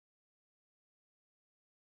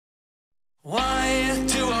Why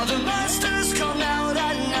do all the monsters come out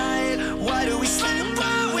at night? Why do we sleep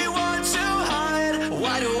when we want to hide?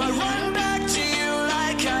 Why do I run back to you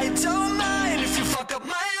like I don't mind if you fuck up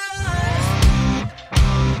my life?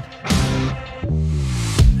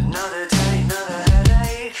 Another day, another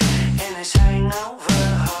headache in this hangover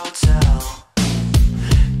hotel.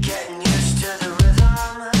 Getting used to the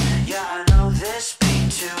rhythm, yeah, I know this beat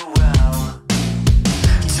too well.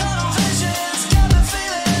 Tunnel visions got me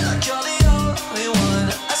feeling like you're the only one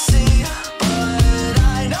I see, but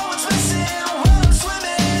I know what's missing while I'm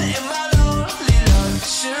swimming in my lonely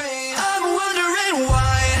luxury. I'm wondering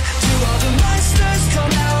why do all the monsters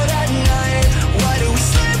come out at night? Why do we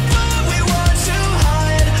sleep when we want to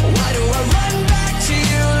hide? Why do I run back to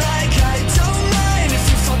you like I don't mind if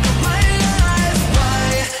you fuck up my life? Why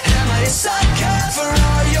am I a sucker for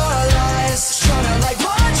all your lies? Strung out like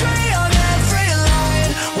laundry on every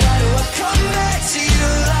line. Why do I come back to you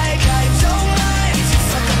like I don't mind if you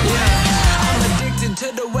fuck up my life? I'm addicted to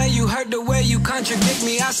the way you hurt, the way you contradict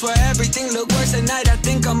me. I swear everything look worse at night. I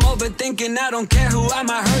think I'm overthinking. I don't care who I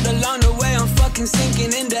might hurt along the way. I'm fucking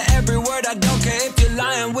sinking into every word. I don't care if you're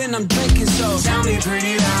lying when I'm drinking. So tell me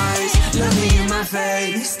pretty lies, look me in my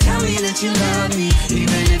face. Tell me that you love me,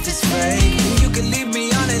 even if it's fake. And you can leave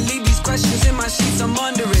me on and leave these questions in my sheets. I'm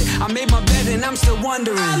under it. I made my bed and I'm still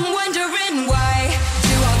wondering. I'm